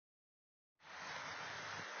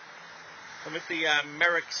I'm at the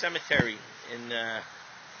Merrick Cemetary in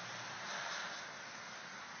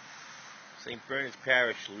St. Bernard's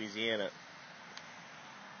Parish, Louisiana.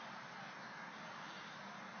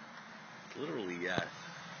 It's literally a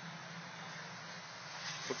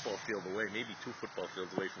football field away, maybe 2 football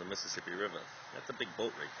fields away from the Mississippi River. That's a big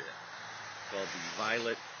boat right there. It's called the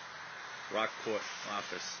Violet Rockport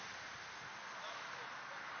Office.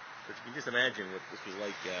 But you can just imagine what this was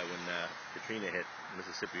like when Katrina hit,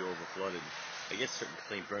 Mississippi overflooded. I guess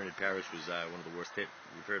St. Bernard Parish was one of the worst hit.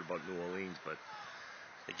 We've heard about New Orleans, but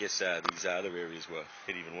I guess these other areas were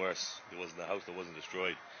hit even worse. There wasn't a house that wasn't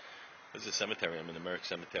destroyed. This is a cemetery. I'm in the Merrick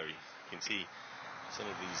Cemetery. You can see some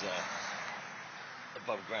of these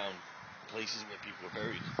above ground places where people were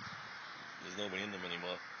buried. There's nobody in them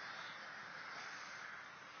anymore.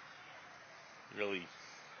 Really,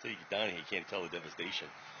 until you get down here, you can't tell the devastation.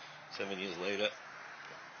 7 years later,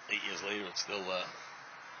 8 years later, it's still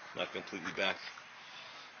not completely back.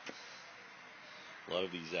 A lot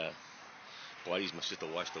of these bodies must just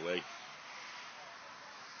have washed away.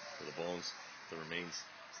 For the bones, the remains.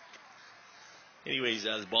 Anyways,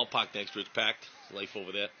 there's a ballpark next to it. It's packed. There's life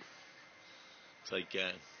over there. It's like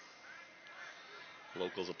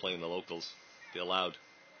locals are playing the locals. They're loud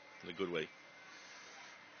in a good way.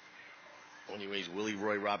 Anyways, Willie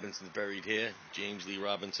Roy Robinson's buried here. James Lee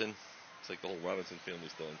Robinson. It's like the whole Robinson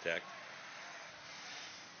family's still intact.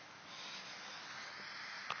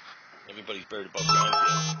 Everybody's buried above ground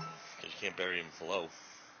here, because you can't bury them below.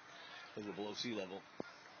 Because we're below sea level.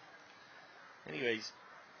 Anyways,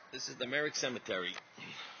 this is the Merrick Cemetery.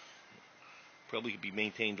 Probably could be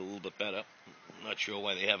maintained a little bit better. I'm not sure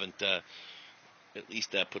why they haven't at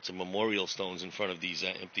least put some memorial stones in front of these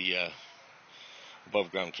empty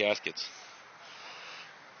above ground caskets.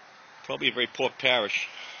 Probably a very poor parish.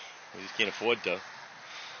 They just can't afford to.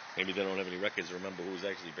 Maybe they don't have any records to remember who was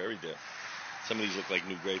actually buried there. Some of these look like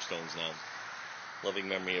new gravestones now. Loving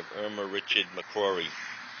memory of Irma Richard McCrory.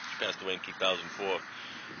 She passed away in 2004.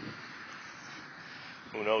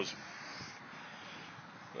 Who knows?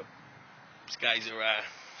 But these guys are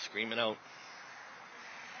screaming out.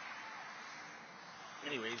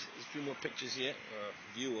 Anyways, there's a few more pictures here.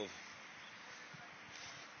 A view of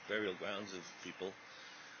burial grounds of people.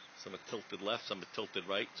 Some are tilted left, some are tilted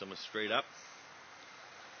right, some are straight up.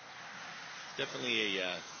 Definitely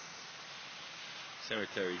a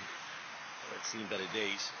cemetery that's seen better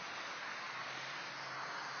days.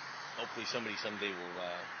 Hopefully somebody someday will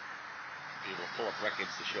be able to pull up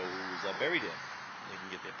records to show who was buried in. They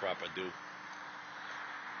can get their proper due.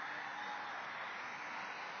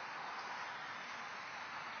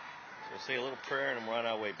 So we'll say a little prayer and we're on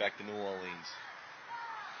our way back to New Orleans.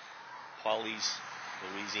 Holly's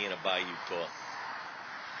Louisiana Bayou tour.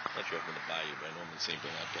 I'm not sure if I'm in the bayou, but I know I'm in St.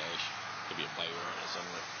 Bernard Parish. Could be a bayou around there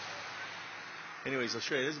somewhere. Anyways, I'll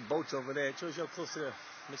show you. There's boats over there. It shows you how close to the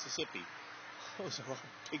Mississippi. Those are all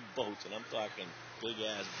big boats, and I'm talking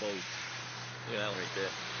big-ass boats. Look at that one right there.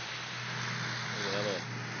 Look at that one.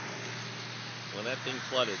 When that thing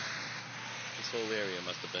flooded, this whole area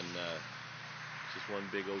must have been just one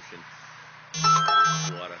big ocean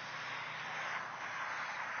of water.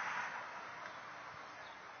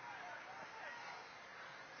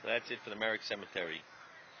 So that's it for the Merrick Cemetery.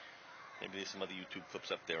 Maybe there's some other YouTube clips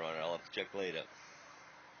up there on it. I'll have to check later.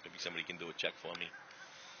 Maybe somebody can do a check for me.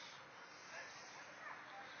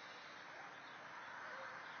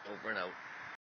 Over and out.